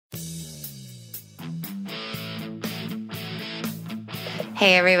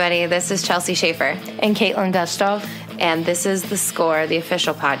Hey everybody, this is Chelsea Schaefer. And Caitlin Gustov. And this is The Score, the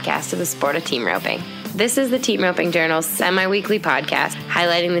official podcast of the sport of team roping. This is the Team Roping Journal's semi-weekly podcast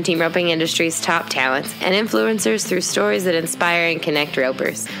highlighting the team roping industry's top talents and influencers through stories that inspire and connect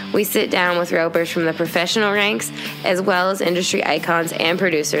ropers. We sit down with ropers from the professional ranks as well as industry icons and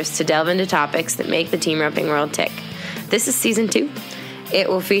producers to delve into topics that make the team roping world tick. This is Season 2. It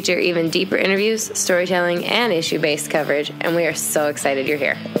will feature even deeper interviews, storytelling, and issue-based coverage, and we are so excited you're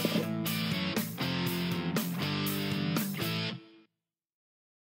here.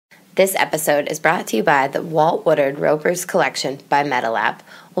 This episode is brought to you by the Walt Woodard Ropers Collection by MetaLab.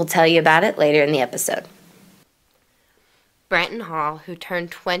 We'll tell you about it later in the episode. Brenten Hall, who turned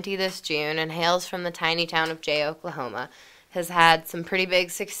 20 this June and hails from the tiny town of Jay, Oklahoma, has had some pretty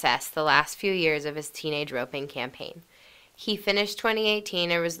big success the last few years of his teenage roping campaign. He finished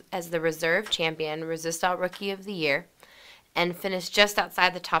 2018 as the reserve champion, Resistol Rookie of the Year, and finished just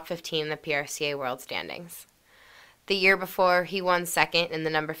outside the top 15 in the PRCA World Standings. The year before, he won second in the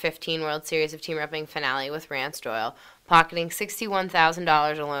number 15 World Series of Team Roping finale with Rance Doyle, pocketing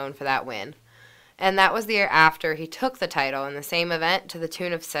 $61,000 alone for that win. And that was the year after he took the title in the same event to the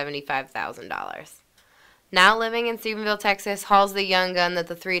tune of $75,000. Now living in Stephenville, Texas, Hall's the young gun that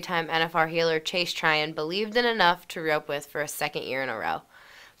the three-time NFR healer Chase Tryan believed in enough to rope with for a second year in a row.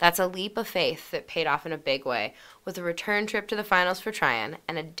 That's a leap of faith that paid off in a big way, with a return trip to the finals for Tryan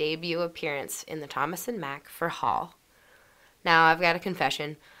and a debut appearance in the Thomas Mack for Hall. Now I've got a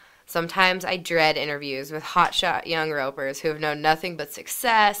confession. Sometimes I dread interviews with hotshot young ropers who have known nothing but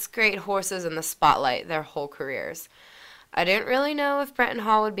success, great horses, and the spotlight their whole careers. I didn't really know if Brenten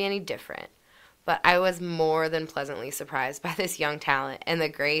Hall would be any different. But I was more than pleasantly surprised by this young talent and the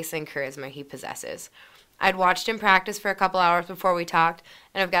grace and charisma he possesses. I'd watched him practice for a couple hours before we talked,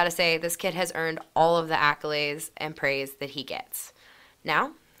 and I've got to say, this kid has earned all of the accolades and praise that he gets.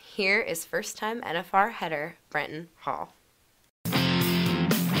 Now, here is first-time NFR header, Brenten Hall.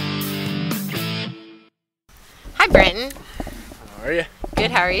 Hi, Brenten. How are you?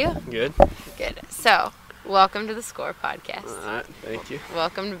 Good, how are you? Good. Good. So, welcome to the Score podcast. All right, thank you.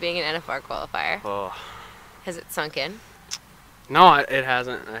 Welcome to being an NFR qualifier. Oh. Has it sunk in? No, it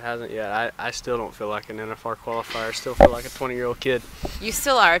hasn't. It hasn't yet. I still don't feel like an NFR qualifier. I still feel like a 20-year-old kid. You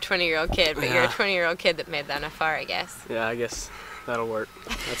still are a 20-year-old kid, but Yeah. You're a 20-year-old kid that made the NFR, I guess. Yeah, I guess that'll work.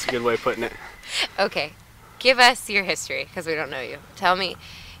 That's a good way of putting it. Okay. Give us your history, because we don't know you. Tell me,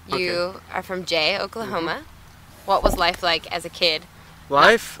 you are from Jay, Oklahoma. Mm-hmm. What was life like as a kid?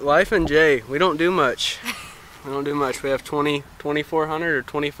 Life in Jay. We don't do much. We don't do much. We have 2,400 or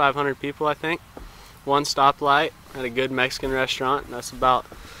 2,500 people, I think. One stoplight at a good Mexican restaurant. And that's about,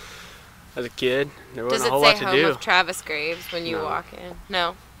 as a kid, there wasn't a whole lot to do. Does it say home of Travis Graves when you walk in?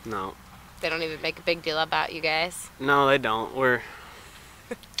 No? No. They don't even make a big deal about you guys? No, they don't.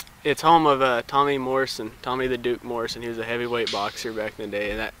 It's home of Tommy Morrison, Tommy the Duke Morrison. He was a heavyweight boxer back in the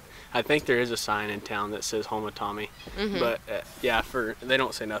day. And I think there is a sign in town that says home of Tommy. Mm-hmm. But yeah, they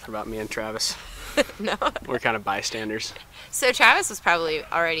don't say nothing about me and Travis. No. We're kind of bystanders. So Travis was probably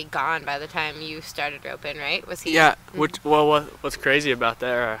already gone by the time you started roping, right? Was he? Yeah. Mm-hmm. What's crazy about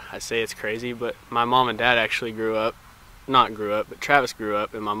that, or I say it's crazy, but my mom and dad actually but Travis grew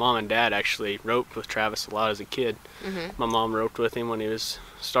up, and my mom and dad actually roped with Travis a lot as a kid. Mm-hmm. My mom roped with him when he was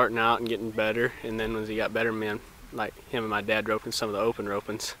starting out and getting better, and then when he got better, him and my dad roped in some of the open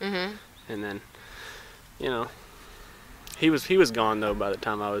ropings. Mm-hmm. And then, he was gone though by the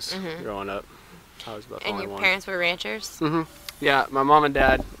time I was growing up. I was about 21. And your parents were ranchers? Mm-hmm. Yeah, my mom and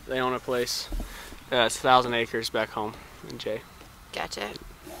dad, they own a place. It's 1,000 acres back home in Jay. Gotcha.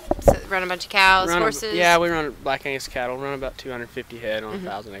 So run a bunch of cows, horses? Yeah, we run Black Angus cattle. Run about 250 head on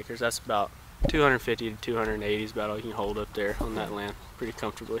 1,000 acres. That's about 250 to 280 is about all you can hold up there on that land pretty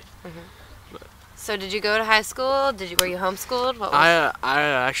comfortably. Mm-hmm. So did you go to high school? Were you homeschooled?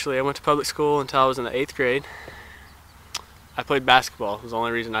 I went to public school until I was in the 8th grade. I played basketball. It was the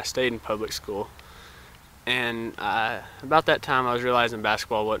only reason I stayed in public school. And about that time, I was realizing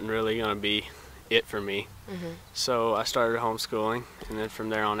basketball wasn't really going to be it for me. Mm-hmm. So I started homeschooling, and then from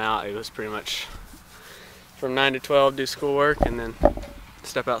there on out, it was pretty much from 9 to 12, do schoolwork, and then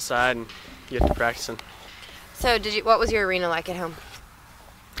step outside and get to practicing. So what was your arena like at home?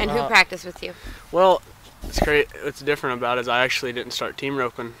 And who practiced with you? Well, it's great. What's different about it is I actually didn't start team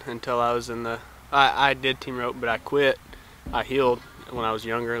roping until I was in I did team rope, but I quit. I healed when I was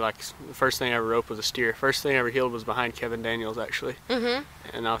younger. Like, the first thing I ever roped was a steer. First thing I ever healed was behind Kevin Daniels, actually. Mm-hmm.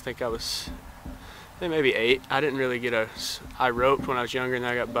 And I think I was maybe 8. I didn't really I roped when I was younger, and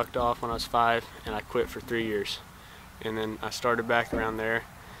then I got bucked off when I was 5, and I quit for 3 years. And then I started back around there.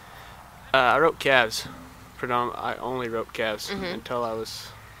 I roped calves I only roped calves until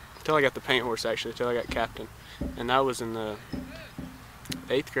I got the paint horse, actually, until I got captain. And that was in the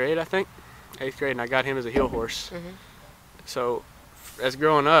 8th grade, I think. 8th grade, and I got him as a heel horse. So as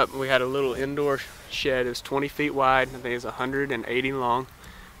growing up, we had a little indoor shed. It was 20 feet wide. I think it was 180 long,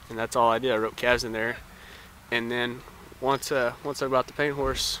 and that's all I did. I roped calves in there. And then once I bought the paint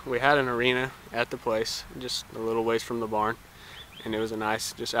horse, we had an arena at the place, just a little ways from the barn. And it was a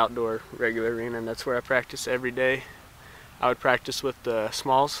nice, just outdoor, regular arena, and that's where I practiced every day. I would practice with the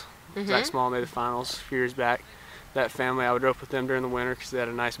Smalls. Zach Small made the finals a few years back. That family, I would rope with them during the winter because they had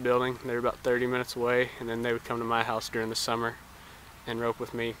a nice building. They were about 30 minutes away, and then they would come to my house during the summer and rope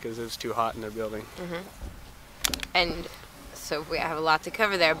with me because it was too hot in their building. And so we have a lot to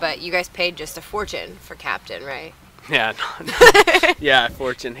cover there, but you guys paid just a fortune for captain, right? Yeah, yeah,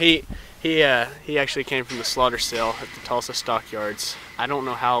 fortune. He actually came from the slaughter sale at the Tulsa Stockyards. I don't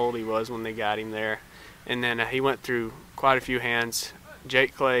know how old he was when they got him there, and then he went through quite a few hands.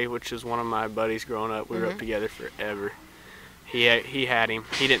 Jake Clay, which is one of my buddies growing up, we were up together forever. He had him.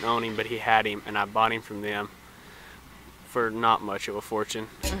 He didn't own him, but he had him, and I bought him from them for not much of a fortune.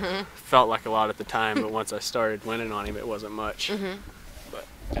 Felt like a lot at the time, but once I started winning on him, it wasn't much. But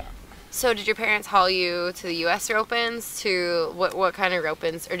yeah. So did your parents haul you to the U.S. Ropens? To what kind of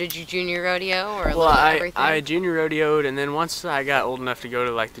ropens? Or did you junior rodeo or a little everything? I junior rodeoed, and then once I got old enough to go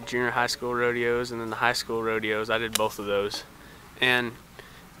to like the junior high school rodeos and then the high school rodeos, I did both of those. And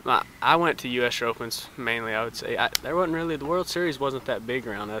I went to U.S. Ropens mainly, I would say. There wasn't really, the World Series wasn't that big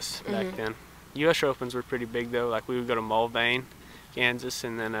around us back then. U.S. Opens were pretty big though. Like we would go to Mulvane, Kansas,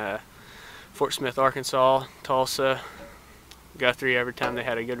 and then Fort Smith, Arkansas, Tulsa, Guthrie. Every time they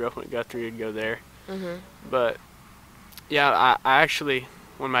had a good roping at Guthrie, we'd go there. But yeah, I actually,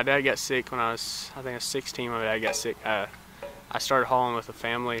 when my dad got sick, when I think I was 16, my dad got sick, I started hauling with a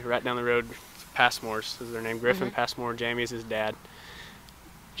family right down the road, Passmores is their name. Griffin Passmore, Jamie is his dad.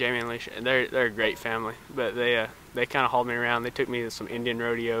 Jamie and Alicia, they're a great family, but they kind of hauled me around. They took me to some Indian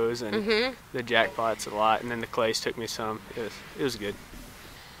rodeos and the jackpots a lot, and then the Clays took me some. It was good.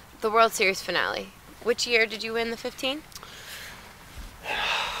 The World Series finale. Which year did you win the 15?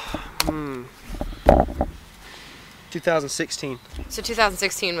 2016. So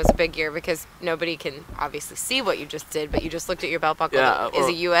 2016 was a big year because nobody can obviously see what you just did, but you just looked at your belt buckle. Yeah, is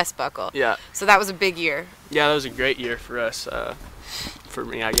a U.S. buckle. Yeah. So that was a big year. Yeah, that was a great year for us. For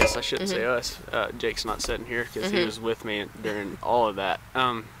me, I guess I shouldn't say us. Jake's not sitting here because he was with me during all of that.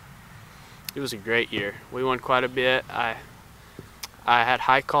 It was a great year. We won quite a bit. I had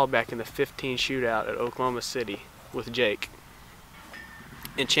high callback in the 15 shootout at Oklahoma City with Jake.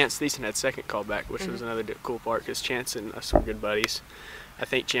 And Chance Thiessen had second callback, which was another cool part because Chance and us were good buddies. I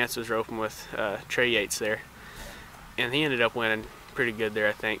think Chance was roping with Trey Yates there. And he ended up winning pretty good there,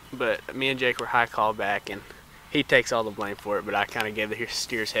 I think. But me and Jake were high callback, and he takes all the blame for it, but I kind of gave the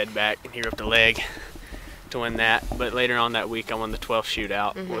steer's head back, and he roped a leg to win that. But later on that week, I won the 12th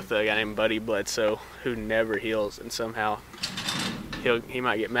shootout with a guy named Buddy Bledsoe, who never heals, and somehow he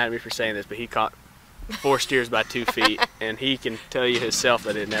might get mad at me for saying this, but he caught 4 steers by 2 feet, and he can tell you himself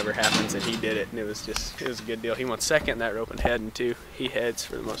that it never happens, and he did it, and it was a good deal. He won second in that rope and heading too. He heads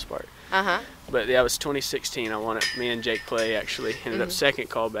for the most part. But yeah, it was 2016. I won it. Me and Jake Clay actually ended up second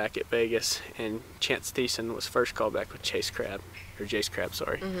callback at Vegas, and Chance Thiessen was first callback with Jace Crab,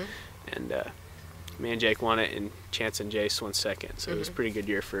 sorry. And me and Jake won it, and Chance and Jace won second. So it was a pretty good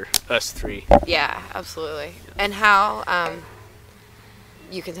year for us three. Yeah, absolutely. And how,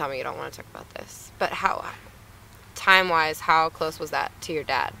 you can tell me you don't want to talk about this, but how, time-wise, how close was that to your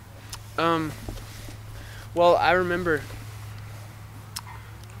dad? Well, I remember,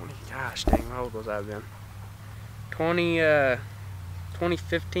 gosh dang, how old was I then?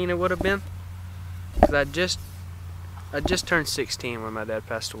 2015 it would have been, because I just turned 16 when my dad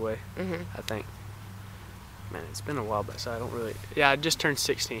passed away. I think. Man, it's been a while, but so I don't really. Yeah, I just turned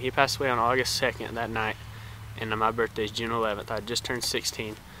 16. He passed away on August 2nd that night, and my birthday's June 11th. I just turned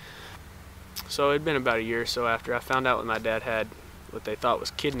 16. So it'd been about a year or so after I found out that my dad had what they thought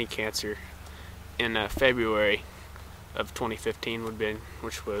was kidney cancer in February of 2015 would be,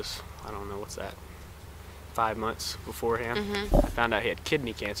 which was, I don't know, what's that, 5 months beforehand. I found out he had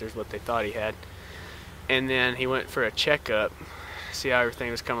kidney cancer is what they thought he had. And then he went for a checkup, see how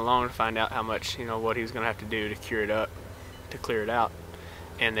everything was coming along, to find out how much, what he was going to have to do to cure it up, to clear it out.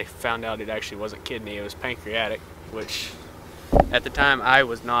 And they found out it actually wasn't kidney, it was pancreatic, which at the time I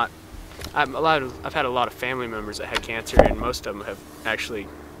was not. I've had a lot of family members that had cancer, and most of them have actually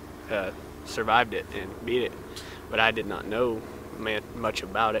survived it and beat it. But I did not know much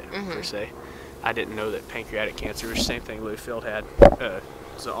about it, per se. I didn't know that pancreatic cancer was the same thing Lou Field had.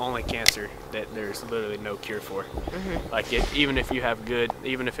 is the only cancer that there's literally no cure for. Mm-hmm. Like even if you have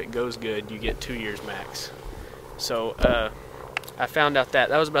even if it goes good, you get 2 years max. So I found out that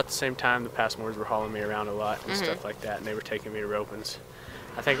was about the same time the Passmores were hauling me around a lot and stuff like that, and they were taking me to ropings.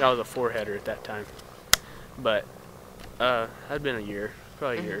 I think I was a 4-header at that time, but I'd been a year,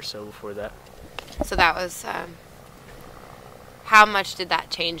 probably a year or so before that. So that was, how much did that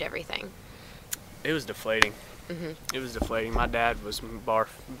change everything? It was deflating. Mm-hmm. It was deflating. My dad was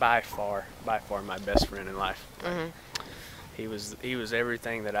by far my best friend in life. Mm-hmm. He was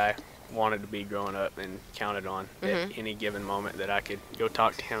everything that I wanted to be growing up and counted on at any given moment that I could go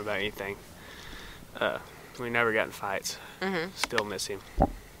talk to him about anything. We never got in fights. Still miss him.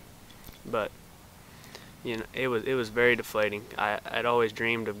 But you know, it was very deflating. I'd always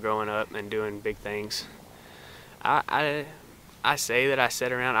dreamed of growing up and doing big things. I say that I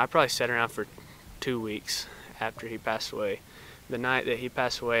probably sat around for 2 weeks after he passed away. The night that he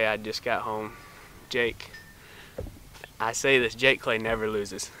passed away, I just got home. I say this, Jake Clay never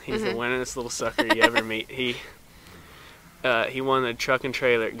loses. He's the winningest little sucker you ever meet. He won the truck and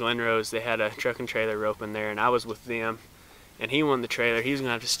trailer at Glen Rose. They had a truck and trailer rope in there, and I was with them. And he won the trailer. He was going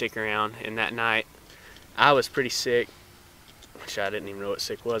to have to stick around. And that night, I was pretty sick, which I didn't even know what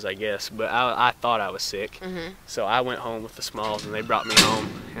sick was, I guess. But I thought I was sick. So I went home with the Smalls, and they brought me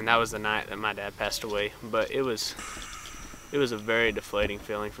home. And that was the night that my dad passed away. But it was a very deflating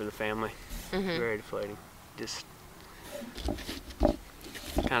feeling for the family. Very deflating. Just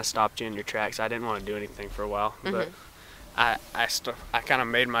kind of stopped you in your tracks. I didn't want to do anything for a while, but I kind of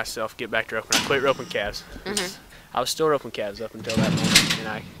made myself get back to roping. I quit roping calves. I was still roping calves up until that moment, and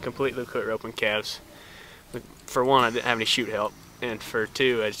I completely quit roping calves. For one, I didn't have any shoot help, and for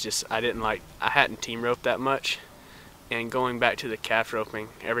two, I hadn't team roped that much. And going back to the calf roping,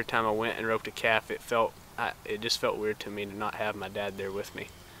 every time I went and roped a calf, it just felt weird to me to not have my dad there with me.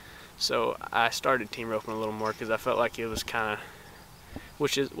 So I started team roping a little more because I felt like it was kind of,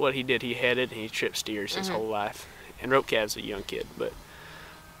 which is what he did. He headed and he tripped steers his whole life, and roped calves as a young kid. But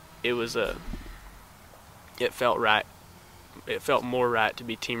it felt right. It felt more right to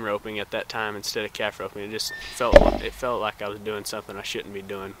be team roping at that time instead of calf roping. It felt like I was doing something I shouldn't be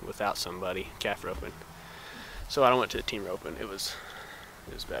doing without somebody calf roping. So I went to the team roping. It was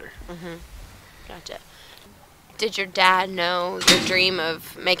better. Gotcha. Did your dad know your dream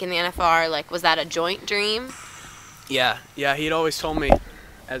of making the NFR? Like, was that a joint dream? Yeah. He'd always told me,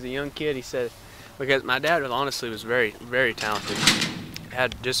 as a young kid, he said, because my dad was very, very talented.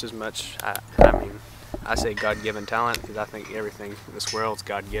 Had just as much. I say God-given talent because I think everything in this world's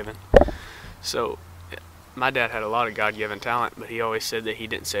God-given. So my dad had a lot of God-given talent, but he always said that he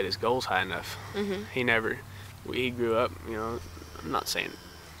didn't set his goals high enough. He grew up, you know, I'm not saying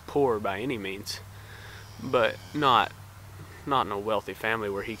poor by any means, but not in a wealthy family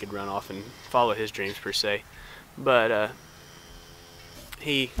where he could run off and follow his dreams per se. But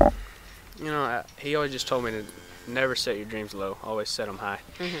he always just told me to never set your dreams low, always set them high,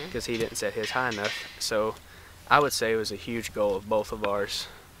 because he didn't set his high enough. So I would say it was a huge goal of both of ours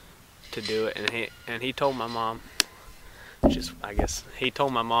to do it. And he told my mom, he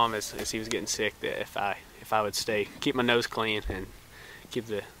told my mom as he was getting sick that if I would keep my nose clean and keep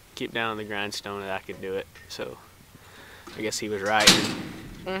down on the grindstone, that I could do it. So I guess he was right.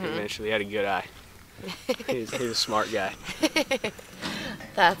 Eventually had a good eye. He's a smart guy.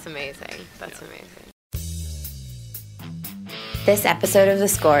 That's amazing. That's amazing. This episode of The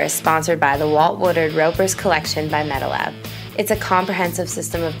Score is sponsored by the Walt Woodard Ropers Collection by MetaLab. It's a comprehensive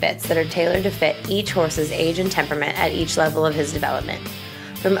system of bits that are tailored to fit each horse's age and temperament at each level of his development.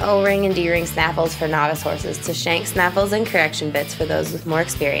 From O-ring and D-ring snaffles for novice horses to shank snaffles and correction bits for those with more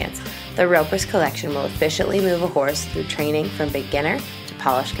experience, the Ropers Collection will efficiently move a horse through training from beginner to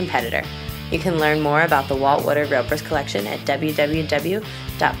polished competitor. You can learn more about the Walt Woodard Ropers Collection at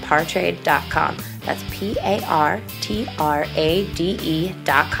www.partrade.com. That's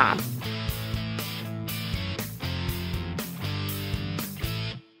PARTRADE.com.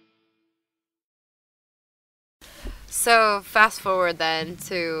 So fast forward then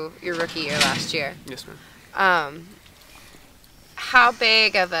to your rookie year last year. Yes, ma'am. How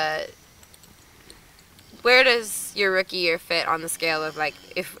big of where does your rookie year fit on the scale of, like,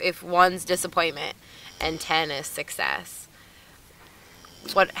 if 1's disappointment and 10 is success?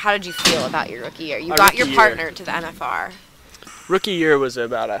 How did you feel about your rookie year? You got your partner to the NFR. Rookie year was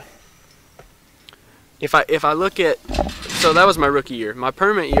about if I look at, so that was my rookie year. My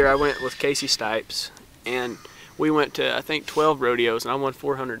permit year, I went with Casey Stipes, and we went to, I think, 12 rodeos, and I won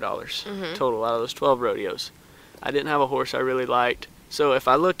 $400 total out of those 12 rodeos. I didn't have a horse I really liked. So if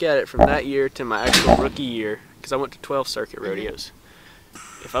I look at it from that year to my actual rookie year, because I went to 12 circuit rodeos,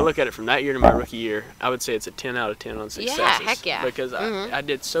 if I look at it from that year to my rookie year, I would say it's a 10 out of 10 on successes. Yeah, heck yeah. Because I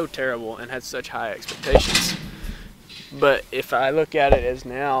did so terrible and had such high expectations. But if I look at it as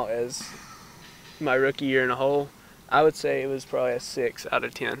now as my rookie year in a whole, I would say it was probably a 6 out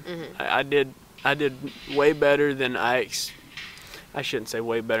of 10. I did way better than I shouldn't say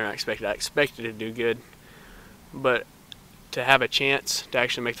way better than I expected. I expected to do good, but to have a chance to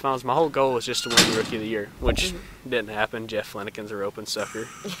actually make the finals, my whole goal was just to win the Rookie of the Year, which didn't happen. Jeff Flanagan's a roping sucker.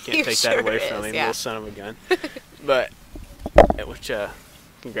 Can't take that away from him, little son of a gun. But, which,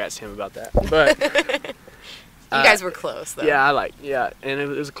 congrats to him about that. But you guys were close, though. Yeah, and it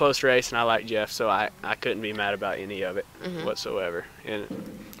was a close race, and I like Jeff, so I couldn't be mad about any of it whatsoever. And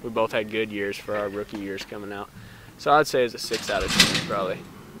we both had good years for our rookie years coming out. So I'd say it's a 6 out of 10 probably,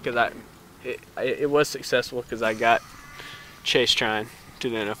 because it was successful because I got Chase Tryan to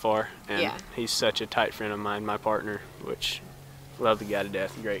the NFR, and he's such a tight friend of mine, my partner, which love the guy to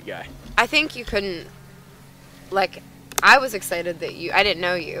death, great guy. I think you couldn't, like, I was excited that I didn't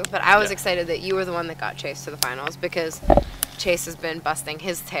know you, but I was excited that you were the one that got Chase to the finals because Chase has been busting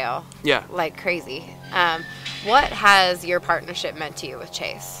his tail like crazy. What has your partnership meant to you with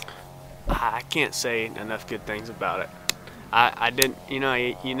Chase? I can't say enough good things about it. I didn't,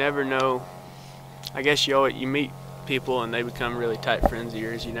 you never know. I guess you meet people and they become really tight friends of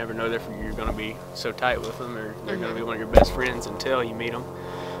yours. You never know you're going to be so tight with them, or they're going to be one of your best friends until you meet them.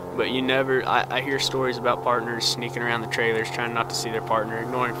 But you never, I hear stories about partners sneaking around the trailers, trying not to see their partner,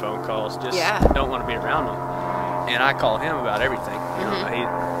 ignoring phone calls, just don't want to be around them. And I call him about everything.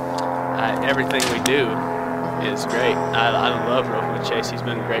 Everything we do is great. I love roping with Chase. He's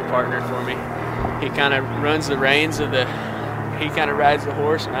been a great partner for me. He kind of runs the reins he kind of rides the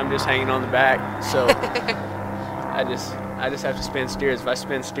horse, and I'm just hanging on the back. So I just have to spin steers. If I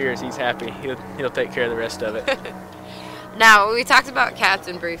spin steers, he's happy. He'll take care of the rest of it. Now, we talked about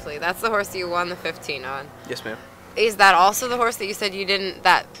Captain briefly. That's the horse that you won the 15 on. Yes, ma'am. Is that also the horse that you said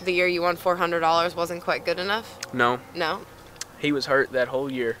that the year you won $400 wasn't quite good enough? No. No? He was hurt that whole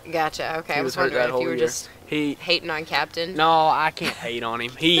year. Gotcha. Okay, I was wondering if you were just hating on Captain. No, I can't hate on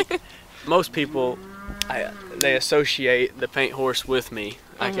him. Most people, they associate the paint horse with me.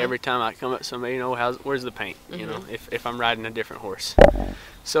 Like every time I come up to somebody, where's the paint? If I'm riding a different horse.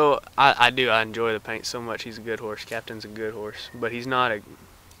 So I enjoy the paint so much. He's a good horse. Captain's a good horse, but he's not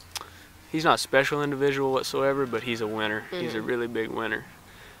a special individual whatsoever, but he's a winner. He's a really big winner.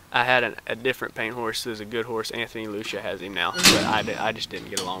 I had a different paint horse that's a good horse. Anthony Lucia has him now, but I just didn't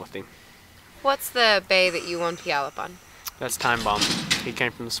get along with him. What's the bay that you won Puyallup on? That's Time Bomb. He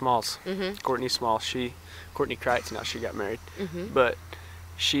came from the Smalls. Courtney Smalls. Courtney Kreitz, now she got married. But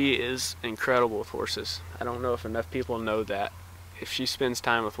she is incredible with horses. I don't know if enough people know that. If she spends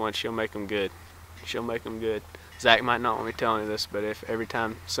time with one, she'll make them good. She'll make them good. Zach might not want me telling you this, but if every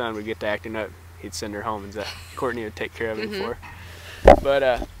time son would get to acting up, he'd send her home, and Courtney would take care of him for her.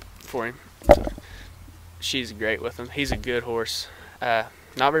 But for him, she's great with him. He's a good horse. Not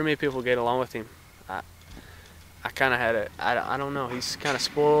very many people get along with him. I kind of had I don't know. He's kind of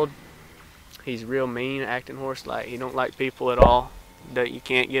spoiled. He's real mean acting horse. Like, he don't like people at all. You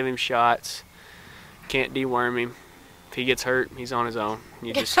can't give him shots. Can't deworm him. If he gets hurt, he's on his own.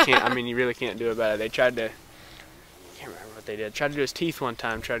 You just can't. You really can't do about it. They tried to. I can't remember what they did. Tried to do his teeth one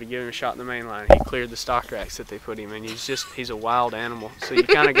time. Tried to give him a shot in the main line. He cleared the stock racks that they put him in. He's a wild animal. So you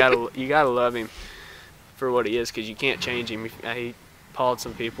kind of gotta love him for what he is, because you can't change him. He pawed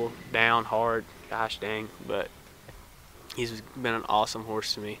some people down hard. Gosh dang, but he's been an awesome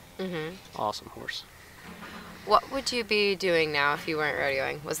horse to me. Awesome horse. What would you be doing now if you weren't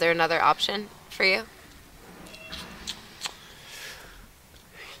rodeoing? Was there another option for you?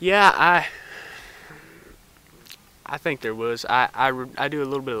 Yeah, I think there was. I do a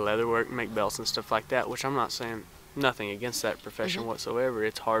little bit of leather work, make belts and stuff like that, which I'm not saying nothing against that profession whatsoever.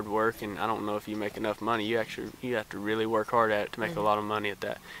 It's hard work, and I don't know if you make enough money. You have to really work hard at it to make a lot of money at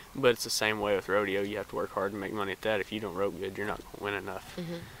that. But it's the same way with rodeo. You have to work hard to make money at that. If you don't rope good, you're not going to win enough.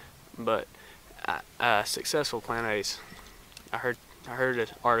 But successful Plan A's. I heard an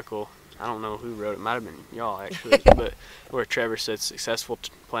article. I don't know who wrote it. It might have been y'all, actually. But where Trevor said successful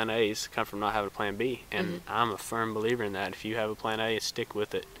Plan A's come from not having a Plan B. And I'm a firm believer in that. If you have a Plan A, stick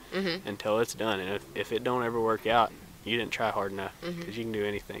with it until it's done. And if it don't ever work out, you didn't try hard enough, because you can do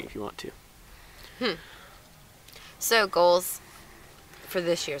anything if you want to. So, goals for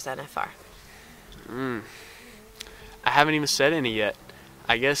this year's NFR? I haven't even said any yet.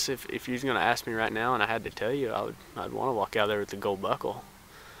 I guess if you're going to ask me right now and I had to tell you, I'd want to walk out there with the gold buckle.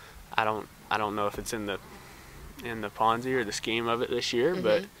 I don't know if it's in the Ponzi or the scheme of it this year,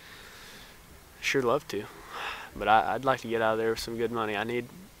 but sure love to. but I'd like to get out of there with some good money. I need,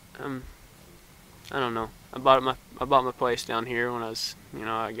 I don't know. I bought my place down here when I was,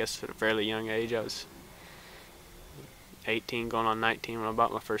 I guess at a fairly young age. I was 18 going on 19 when I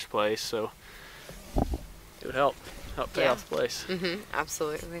bought my first place, so it would help pay off the place.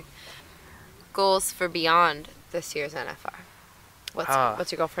 Absolutely. Goals for beyond this year's NFR?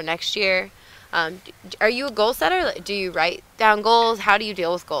 What's your goal for next year? Are you a goal setter? Do you write down goals? How do you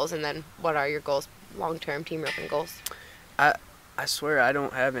deal with goals? And then what are your goals, long-term team roping goals? I swear I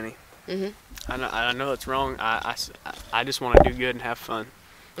don't have any. I know it's wrong. I just want to do good and have fun.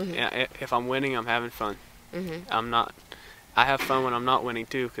 If I'm winning, I'm having fun. I have fun when I'm not winning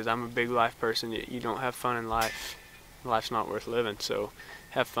too, because I'm a big life person. You don't have fun in life, life's not worth living. So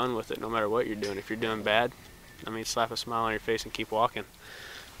have fun with it no matter what you're doing. If you're doing bad, slap a smile on your face and keep walking.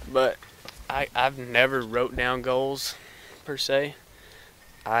 But I've never wrote down goals per se.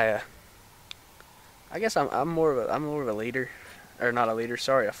 I guess I'm more of a leader, or not a leader,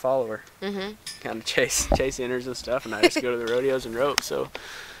 sorry, a follower. Kind of chase inners and stuff, and I just go to the rodeos and rope. So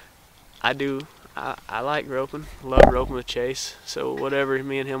I like roping, love roping with Chase. So whatever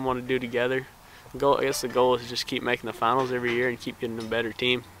me and him want to do together, I guess the goal is just keep making the finals every year and keep getting a better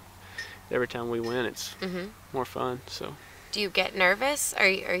team. Every time we win, it's more fun. So. Do you get nervous? Are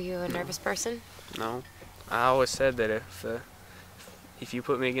you a nervous person? No. I always said that if you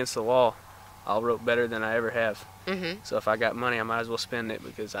put me against the wall, I'll rope better than I ever have. So if I got money, I might as well spend it,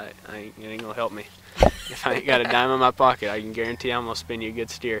 because it ain't gonna help me. If I ain't got a dime in my pocket, I can guarantee I'm gonna spin you a good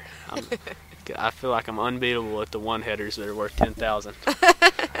steer. I feel like I'm unbeatable at the one-headers that are worth $10,000.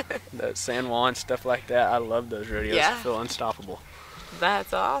 The San Juan, stuff like that, I love those rodeos. I feel unstoppable.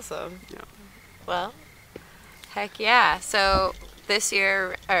 That's awesome. Yeah. Well, heck yeah. So this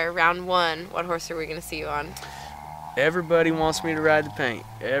year, or round 1, what horse are we going to see you on? Everybody wants me to ride the paint.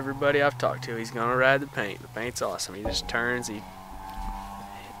 Everybody I've talked to, he's going to ride the paint. The paint's awesome. He just turns.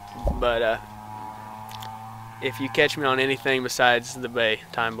 But if you catch me on anything besides the Bay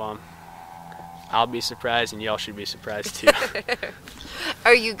Time Bomb, I'll be surprised, and y'all should be surprised too.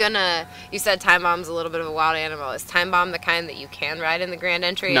 Are you you said Time Bomb's a little bit of a wild animal. Is Time Bomb the kind that you can ride in the Grand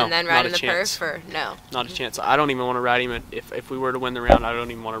Entry and then ride in the perf, or no? Not a chance. I don't even want to ride him. If we were to win the round, I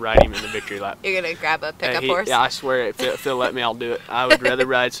don't even want to ride him in the victory lap. You're going to grab a pickup horse? Yeah, I swear, if they'll let me, I'll do it. I would rather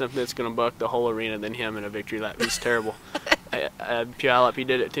ride something that's going to buck the whole arena than him in a victory lap. He's terrible. Puyallup, he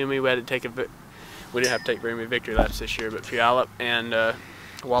did it to me. We didn't have to take very many victory laps this year, but Puyallup and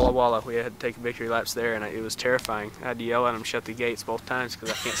Walla Walla, we had to take victory laps there, and it was terrifying. I had to yell at him, shut the gates both times, because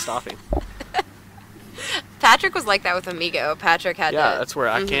I can't stop him. Patrick was like that with Amigo. Patrick had to... Yeah, that's where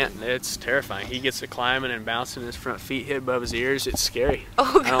I can't. It's terrifying. He gets to climbing and bouncing, his front feet hit above his ears. It's scary.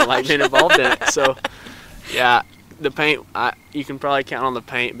 Oh, I don't like being involved in it. So, yeah, the paint, you can probably count on the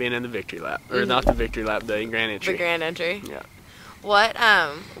paint being in the victory lap. Or not the victory lap, the Grand Entry. The Grand Entry. Yeah.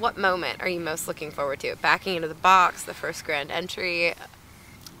 What moment are you most looking forward to? Backing into the box, the first Grand Entry?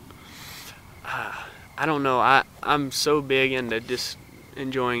 I don't know. I'm so big into just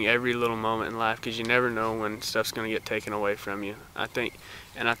enjoying every little moment in life, because you never know when stuff's going to get taken away from you. I think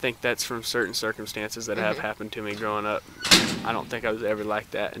that's from certain circumstances that have happened to me growing up. I don't think I was ever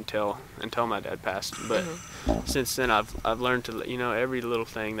like that until my dad passed. But since then, I've learned to, every little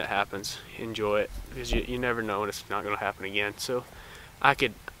thing that happens, enjoy it, because you never know when it's not going to happen again. So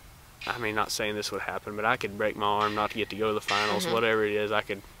not saying this would happen, but I could break my arm not to get to go to the finals, whatever it is. I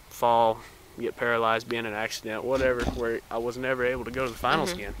could fall, get paralyzed, be in an accident, whatever, where I was never able to go to the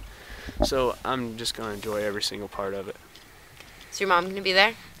finals again. So I'm just going to enjoy every single part of it. Is your mom going to be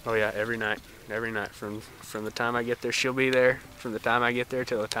there? Oh yeah, every night. From the time I get there, she'll be there. From the time I get there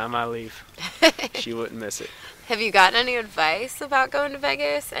till the time I leave, she wouldn't miss it. Have you gotten any advice about going to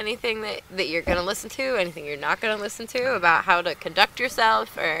Vegas? Anything that you're going to listen to? Anything you're not going to listen to about how to conduct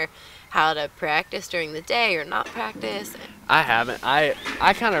yourself, or how to practice during the day or not practice? I haven't. I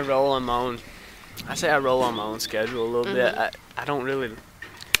kind of roll on my own. I roll on my own schedule a little bit.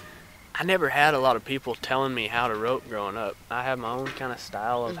 I never had a lot of people telling me how to rope growing up. I have my own kind of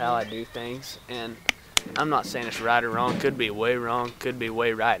style of how I do things, and I'm not saying it's right or wrong. Could be way wrong, could be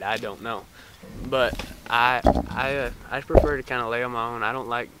way right. I don't know. But I prefer to kind of lay on my own. I don't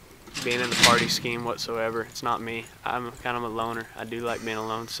like being in the party scheme whatsoever. It's not me. I'm kind of a loner. I do like being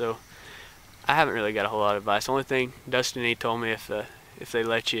alone, so I haven't really got a whole lot of advice. The only thing Dustin, he told me, if they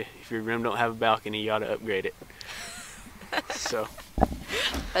let you, if your room don't have a balcony, you ought to upgrade it. So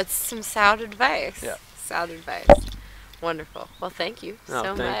that's some sound advice. Yeah. Sound advice. Wonderful. Well, thank you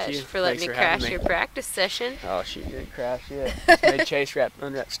thank much you. for letting Thanks me for having crash your practice session. Oh, she didn't crash yet. Just made Chase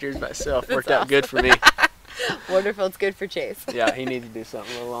unwrap steers by itself. Worked out good for me. Wonderful. It's good for Chase. Yeah, he needs to do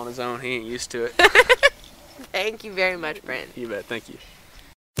something a little on his own. He ain't used to it. Thank you very much, Brent. You bet. Thank you.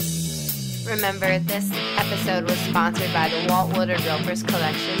 Remember, this episode was sponsored by the Walt Woodard Ropers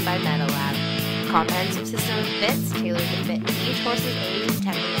Collection by Metalab, a comprehensive system of bits tailored to fit each horse's age and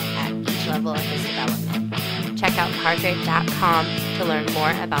temperament at each level of his development. Check out cardrape.com to learn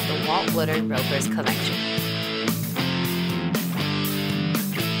more about the Walt Woodard Ropers Collection.